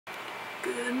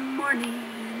Good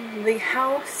morning. The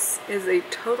house is a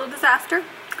total disaster,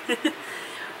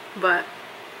 but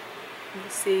we'll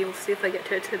see if I get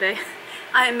to it today.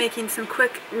 I am making some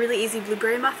quick, really easy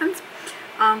blueberry muffins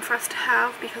for us to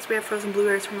have because we have frozen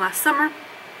blueberries from last summer.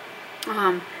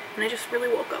 And I just really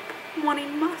woke up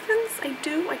wanting muffins.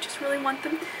 I just really want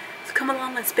them. So come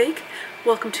along, let's bake.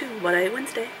 Welcome to What I Ate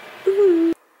Wednesday.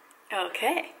 Woohoo!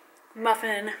 Okay,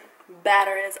 muffin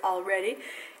batter is all ready.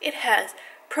 It has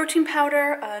protein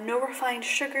powder, no refined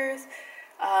sugars,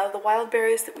 the wild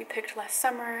berries that we picked last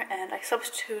summer, and I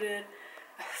substituted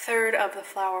a third of the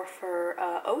flour for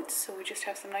oats, so we just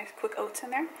have some nice quick oats in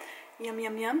there. Yum,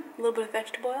 yum, yum. A little bit of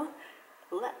vegetable oil.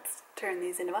 Let's turn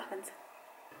these into muffins.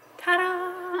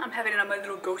 Ta-da! I'm having it on my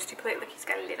little ghosty plate. Look, he's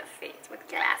got a little face with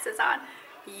glasses on.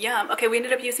 Yum. Okay, we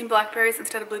ended up using blackberries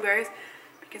instead of blueberries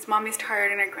because Mommy's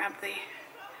tired and I grabbed the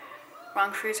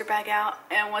wrong freezer bag out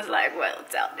and was like, well,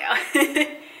 it's out now.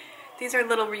 These are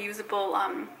little reusable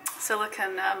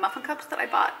silicone muffin cups that I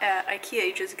bought at IKEA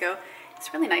ages ago.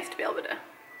 It's really nice to be able to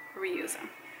reuse them.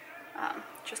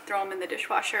 Just throw them in the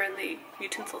dishwasher in the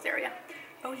utensils area.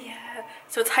 Oh yeah.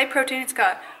 So it's high protein. It's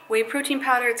got whey protein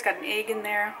powder. It's got an egg in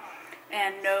there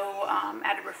and no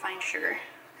added refined sugar.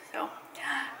 So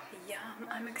yum.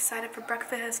 I'm excited for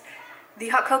breakfast. The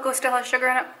hot cocoa still has sugar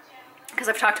in it because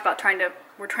I've talked about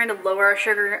we're trying to lower our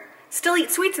sugar. Still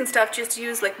eat sweets and stuff, just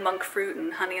use like monk fruit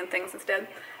and honey and things instead.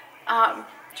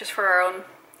 Just for our own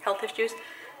health issues.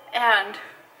 And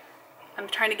I'm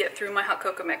trying to get through my hot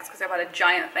cocoa mix because I bought a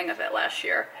giant thing of it last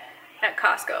year at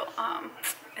Costco.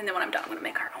 And then when I'm done, I'm gonna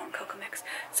make our own cocoa mix.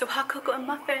 So hot cocoa and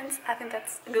muffins, I think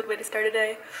that's a good way to start a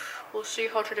day. We'll see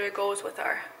how today goes with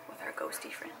our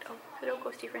ghosty friend. Oh, hello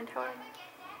ghosty friend, how are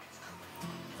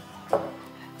you?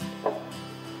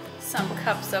 Some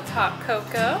cups of hot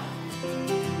cocoa.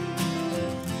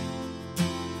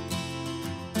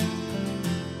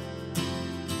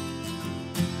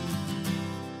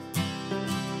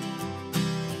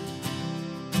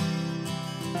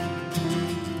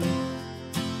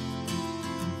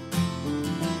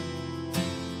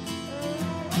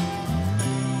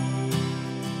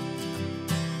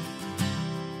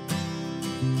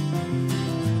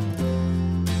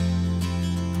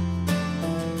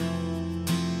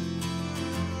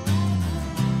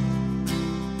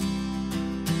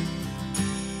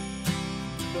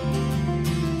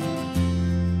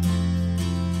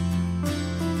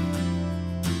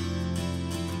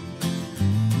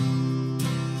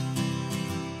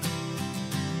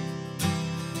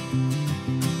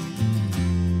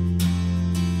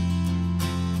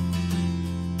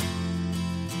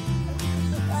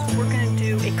 We're gonna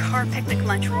do a car picnic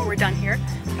lunch when we're done here,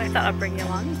 but I thought I'd bring you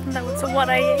along. That was what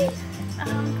I ate,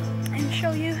 and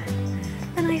show you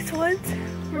the nice woods.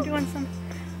 We're doing some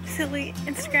silly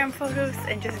Instagram photos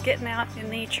and just getting out in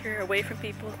nature, away from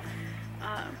people,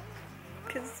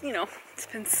 because you know it's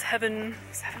been 7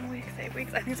 weeks, 8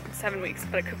 weeks. I think it's been 7 weeks,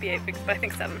 but it could be 8 weeks. But I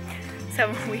think 7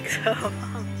 weeks of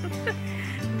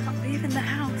not leaving the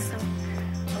house. So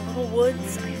the little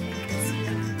woods, I think it's.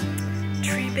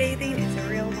 Tree bathing is a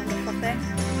real wonderful thing.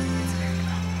 It's very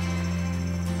cool.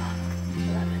 Oh,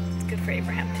 love it. It's good for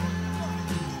Abraham too.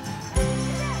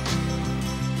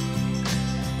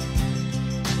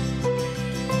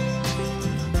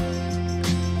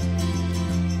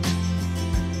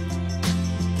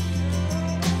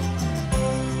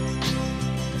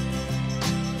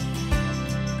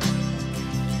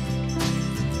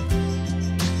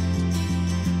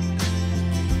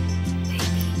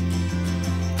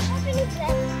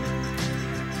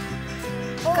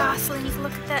 Goslings,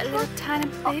 look at that little tiny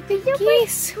baby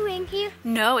geese. Here?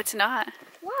 No, it's not.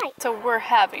 Why? So we're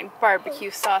having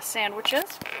barbecue sauce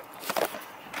sandwiches.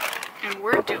 And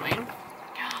we're doing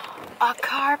a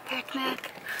car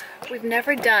picnic. We've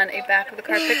never done a back of the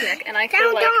car picnic, and I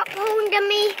feel like... Don't hold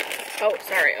me. Oh,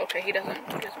 sorry. Okay, he doesn't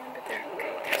want it there.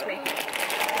 Okay, there's me.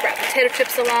 Brought potato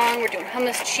chips along. We're doing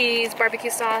hummus, cheese,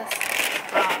 barbecue sauce,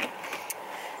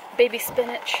 baby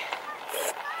spinach.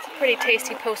 Pretty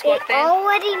tasty post-walk thing. I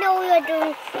already know what you're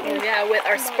doing. Yeah, with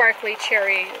our sparkly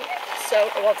cherry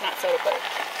soda. Well, it's not soda, but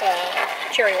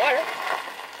cherry water.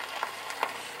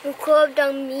 You could have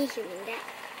done me in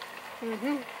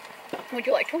that. Would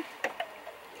you like to?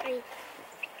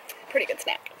 Pretty good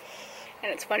snack.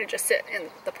 And it's fun to just sit in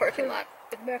the parking lot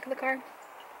in the back of the car.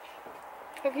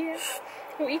 Oh, yeah.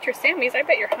 Oh, eat your Sammies. I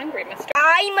bet you're hungry, mister.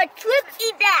 I'm a trip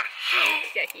eater.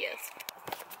 Yeah, he is.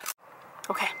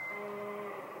 Okay.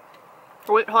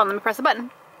 Wait, hold on, let me press the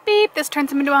button. Beep, this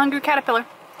turns him into a hungry caterpillar.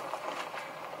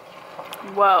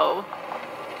 Whoa.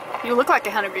 You look like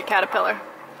a hungry caterpillar.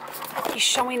 He's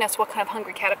showing us what kind of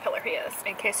hungry caterpillar he is,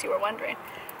 in case you were wondering.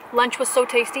 Lunch was so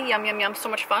tasty. Yum, yum, yum. So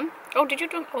much fun. Oh, did you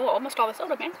drink? Oh, almost all the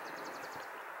soda, man.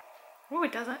 Oh,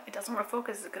 it doesn't want to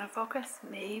focus. Is it going to focus?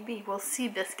 Maybe. We'll see,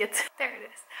 biscuits. There it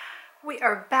is. We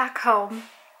are back home.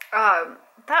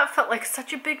 That felt like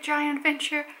such a big, giant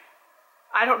adventure.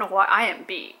 I don't know why. I am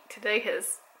beat. Today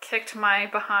has kicked my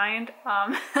behind.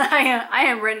 I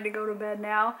am ready to go to bed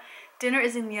now. Dinner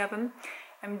is in the oven.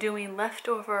 I'm doing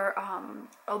leftover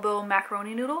elbow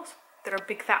macaroni noodles that are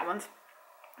big fat ones.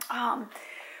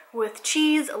 With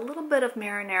cheese, a little bit of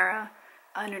marinara,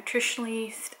 nutritional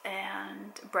yeast,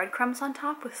 and breadcrumbs on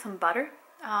top with some butter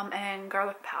and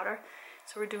garlic powder.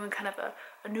 So we're doing kind of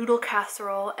a noodle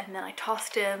casserole, and then I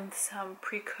tossed in some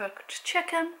pre-cooked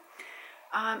chicken.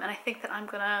 And I think that I'm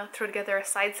gonna throw together a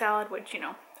side salad, which, you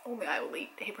know, only I will eat.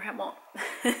 Abraham won't.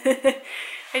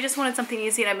 I just wanted something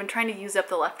easy, and I've been trying to use up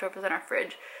the leftovers in our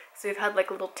fridge. So we've had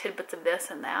like little tidbits of this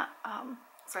and that.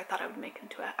 So I thought I would make it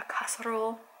into a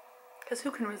casserole, because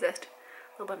who can resist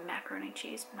a little bit of macaroni and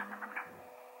cheese? Nom, nom, nom, nom.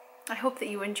 I hope that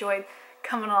you enjoyed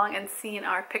coming along and seeing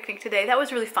our picnic today. That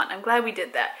was really fun. I'm glad we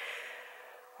did that.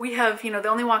 We have, you know, the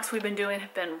only walks we've been doing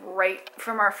have been right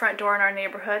from our front door in our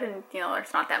neighborhood, and, you know,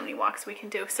 there's not that many walks we can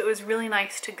do. So it was really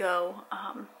nice to go.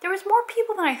 There was more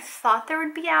people than I thought there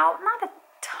would be out. Not a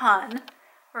ton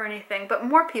or anything, but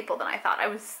more people than I thought. I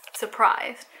was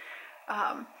surprised.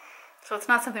 So it's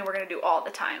not something we're going to do all the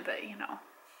time, but, you know,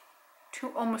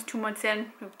 almost 2 months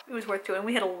in, it was worth doing.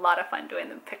 We had a lot of fun doing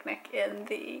the picnic in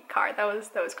the car. That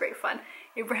was great fun.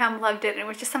 Abraham loved it, and it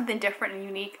was just something different and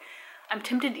unique. I'm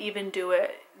tempted to even do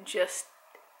it just,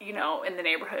 you know, in the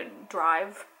neighborhood,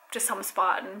 drive to some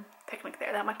spot and picnic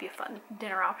there. That might be a fun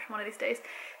dinner option one of these days.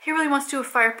 He really wants to do a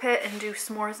fire pit and do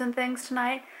s'mores and things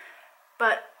tonight,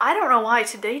 but I don't know why.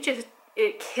 Today just,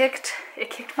 it kicked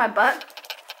my butt.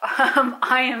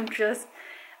 I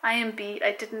am beat.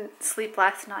 I didn't sleep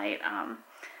last night. I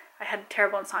had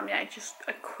terrible insomnia.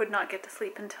 I could not get to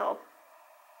sleep until,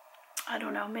 I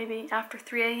don't know, maybe after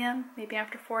 3 a.m., maybe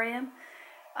after 4 a.m.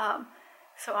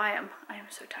 So I am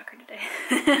so tired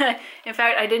today. In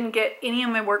fact, I didn't get any of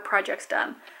my work projects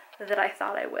done that I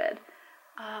thought I would.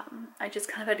 I just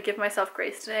kind of had to give myself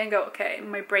grace today and go, okay,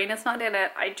 my brain is not in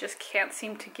it. I just can't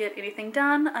seem to get anything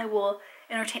done. I will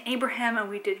entertain Abraham, and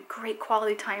we did great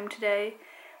quality time today,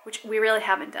 which we really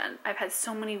haven't done. I've had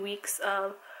so many weeks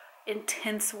of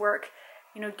intense work,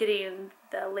 you know, getting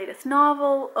the latest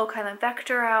novel, Oak Island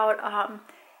Vector out,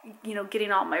 you know,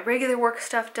 getting all my regular work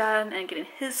stuff done and getting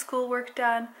his schoolwork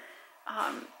done,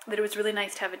 that it was really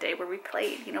nice to have a day where we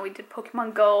played. You know, we did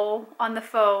Pokemon Go on the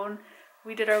phone,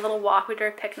 we did our little walk, we did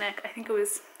our picnic. I think it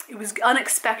was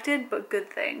unexpected, but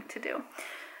good thing to do.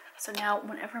 So now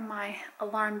whenever my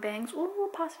alarm bangs, ooh,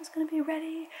 pasta's gonna be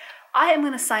ready, I am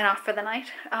gonna sign off for the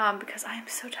night, because I am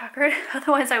so tired.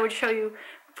 Otherwise I would show you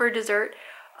for dessert.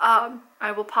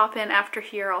 I will pop in after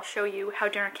here. I'll show you how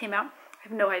dinner came out. I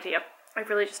have no idea. I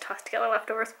really just tossed together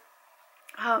leftovers.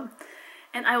 And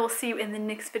I will see you in the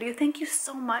next video. Thank you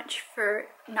so much for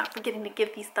not forgetting to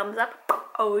give these thumbs up.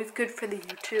 Always good for the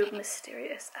YouTube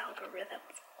mysterious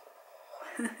algorithms.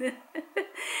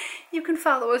 You can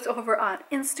follow us over on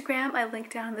Instagram. I link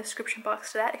down in the description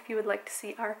box to that if you would like to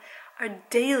see our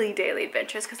daily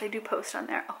adventures, because I do post on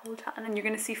there a whole ton. And you're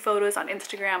going to see photos on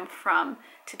Instagram from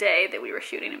today that we were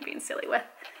shooting and being silly with.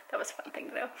 That was a fun thing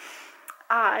to do.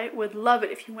 I would love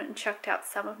it if you went and checked out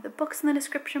some of the books in the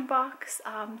description box.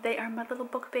 They are my little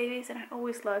book babies, and I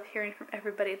always love hearing from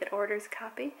everybody that orders a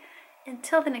copy.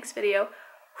 Until the next video,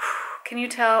 can you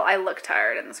tell I look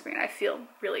tired in the screen? I feel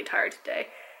really tired today.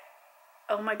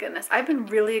 Oh my goodness. I've been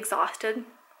really exhausted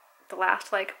the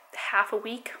last like half a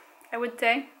week, I would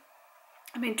say.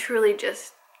 I mean, truly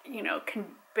just, you know, can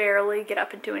barely get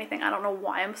up and do anything. I don't know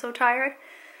why I'm so tired.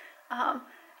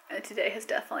 And today has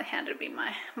definitely handed me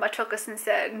my focus and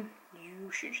said,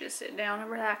 you should just sit down and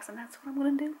relax, and that's what I'm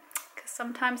gonna do. Because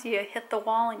sometimes you hit the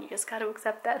wall and you just gotta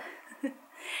accept that.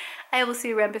 I will see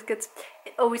you around, biscuits.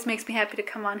 It always makes me happy to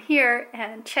come on here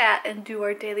and chat and do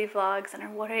our daily vlogs and our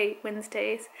What I Ate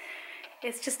Wednesdays.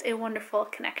 It's just a wonderful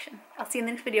connection. I'll see you in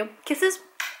the next video. Kisses,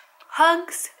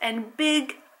 hugs, and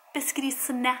big biscuity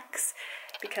snacks,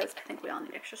 because I think we all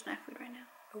need extra snack food right now.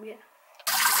 Oh yeah.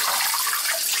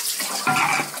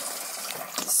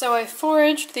 So I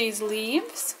foraged these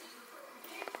leaves,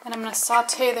 and I'm going to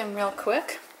saute them real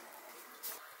quick.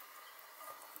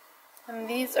 And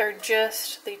these are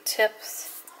just the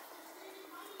tips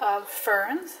of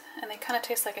ferns, and they kind of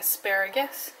taste like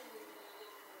asparagus.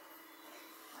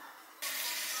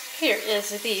 Here is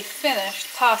the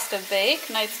finished pasta bake.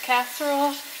 Nice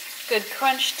casserole, good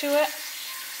crunch to it.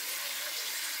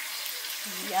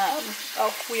 Yum.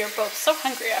 Oh, we are both so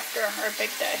hungry after our big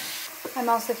day. I'm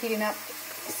also heating up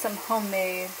some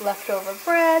homemade leftover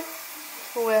bread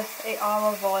with a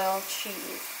olive oil,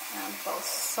 cheese, and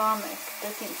balsamic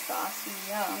dipping sauce.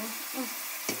 Yum.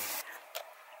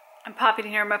 I'm popping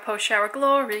here in my post-shower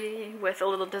glory with a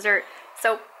little dessert.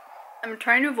 So I'm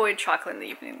trying to avoid chocolate in the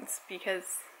evenings because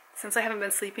since I haven't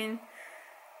been sleeping,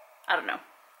 I don't know.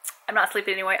 I'm not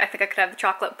sleeping anyway. I think I could have the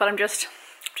chocolate, but I'm just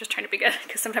trying to be good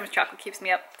because sometimes chocolate keeps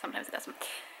me up, sometimes it doesn't.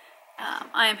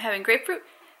 I am having grapefruit,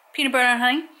 peanut butter, and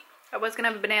honey. I was gonna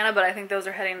have a banana, but I think those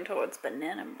are heading towards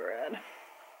banana bread.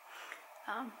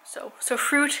 So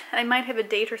fruit. I might have a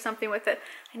date or something with it.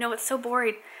 I know it's so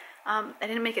boring. I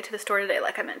didn't make it to the store today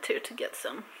like I meant to get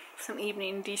some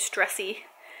evening de-stressy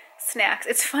snacks.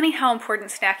 It's funny how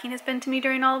important snacking has been to me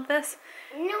during all of this.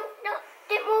 No,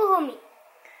 don't move me.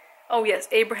 Oh yes,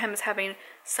 Abraham is having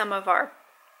some of our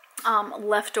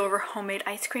leftover homemade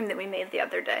ice cream that we made the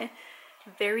other day.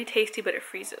 Very tasty, but it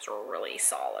freezes really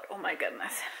solid. Oh my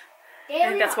goodness. I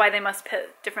think that's why they must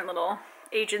put different little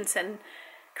agents in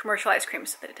commercial ice cream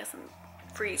so that it doesn't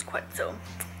freeze quite so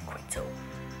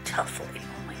toughly.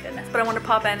 Oh my goodness. But I want to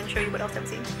pop in and show you what else I've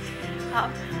seen.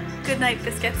 Good night,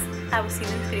 biscuits. I will see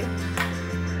you in the next video.